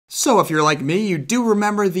So if you're like me, you do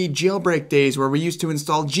remember the jailbreak days where we used to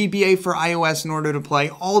install GBA for iOS in order to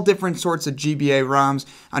play all different sorts of GBA ROMs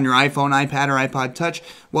on your iPhone, iPad, or iPod Touch.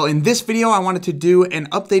 Well, in this video, I wanted to do an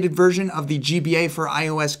updated version of the GBA for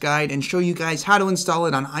iOS guide and show you guys how to install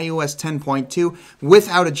it on iOS 10.2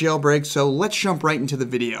 without a jailbreak. So let's jump right into the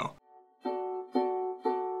video.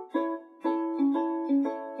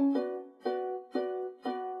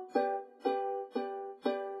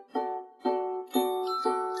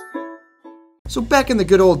 So back in the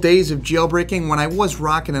good old days of jailbreaking, when I was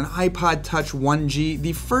rocking an iPod Touch 1G,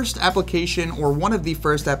 the first application, or one of the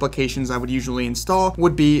first applications I would usually install,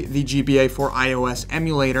 would be the GBA4iOS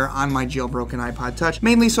emulator on my jailbroken iPod Touch,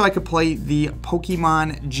 mainly so I could play the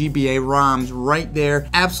Pokemon GBA ROMs right there.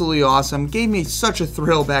 Absolutely awesome. Gave me such a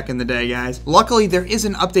thrill back in the day, guys. Luckily, there is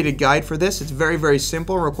an updated guide for this. It's very, very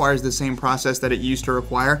simple, requires the same process that it used to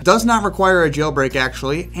require. Does not require a jailbreak,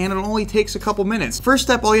 actually, and it only takes a couple minutes. First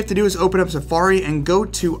step, all you have to do is open up Safari and go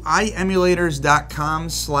to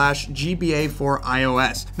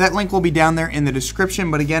iemulators.com/GBA4iOS. That link will be down there in the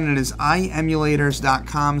description, but again, it is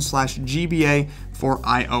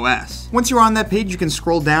iemulators.com/GBA4iOS. Once you're on that page, you can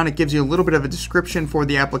scroll down. It gives you a little bit of a description for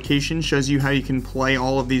the application, shows you how you can play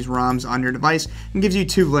all of these ROMs on your device, and gives you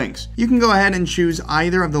two links. You can go ahead and choose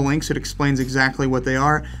either of the links. It explains exactly what they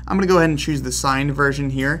are. I'm going to go ahead and choose the signed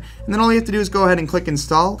version here, and then all you have to do is go ahead and click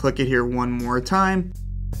install. Click it here one more time.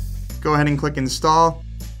 Go ahead and click install.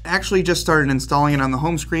 Actually just started installing it on the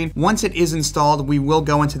home screen. Once it is installed, we will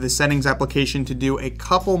go into the settings application to do a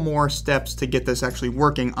couple more steps to get this actually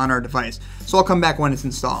working on our device. So I'll come back when it's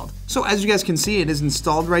installed. So as you guys can see, it is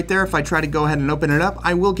installed right there. If I try to go ahead and open it up,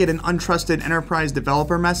 I will get an untrusted enterprise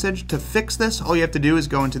developer message. To fix this, all you have to do is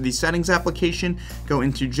go into the settings application, go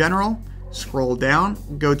into general, scroll down,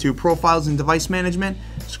 go to Profiles and Device Management,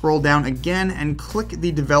 scroll down again, and click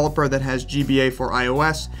the developer that has GBA for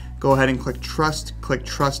iOS. Go ahead and click Trust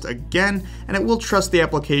again, and it will trust the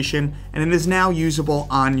application, and it is now usable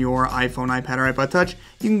on your iPhone, iPad, or iPod Touch.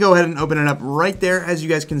 You can go ahead and open it up right there. As you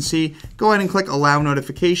guys can see, go ahead and click Allow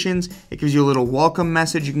Notifications. It gives you a little welcome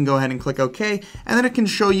message. You can go ahead and click OK, and then it can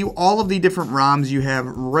show you all of the different ROMs you have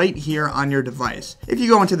right here on your device. If you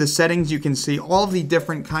go into the settings, you can see all of the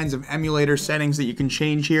different kinds of emulator settings that you can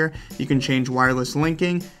change here. You can change wireless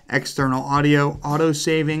linking, external audio, auto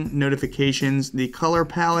saving, notifications, the color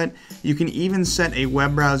palette. You can even set a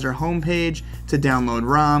web browser homepage to download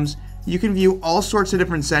ROMs. You can view all sorts of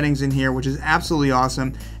different settings in here, which is absolutely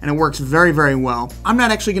awesome, and it works very, very well. I'm not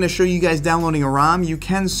actually going to show you guys downloading a ROM. You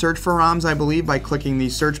can search for ROMs, I believe, by clicking the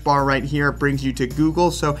search bar right here. It brings you to Google,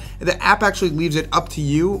 so the app actually leaves it up to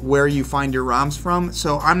you where you find your ROMs from,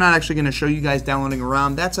 so I'm not actually going to show you guys downloading a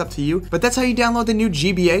ROM. That's up to you, but that's how you download the new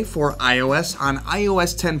GBA for iOS on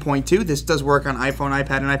iOS 10.2. This does work on iPhone,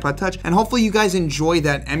 iPad, and iPod Touch, and hopefully you guys enjoy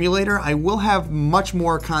that emulator. I will have much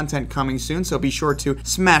more content coming soon, so be sure to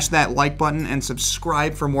smash that like button and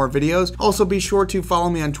subscribe for more videos. Also be sure to follow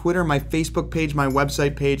me on Twitter, my Facebook page, my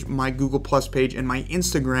website page, my Google Plus page, and my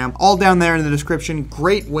Instagram, all down there in the description.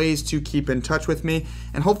 Great ways to keep in touch with me,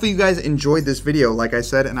 and hopefully you guys enjoyed this video, like I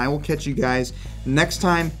said, and I will catch you guys next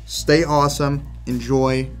time. Stay awesome,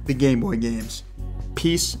 enjoy the Game Boy games.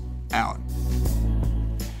 Peace out.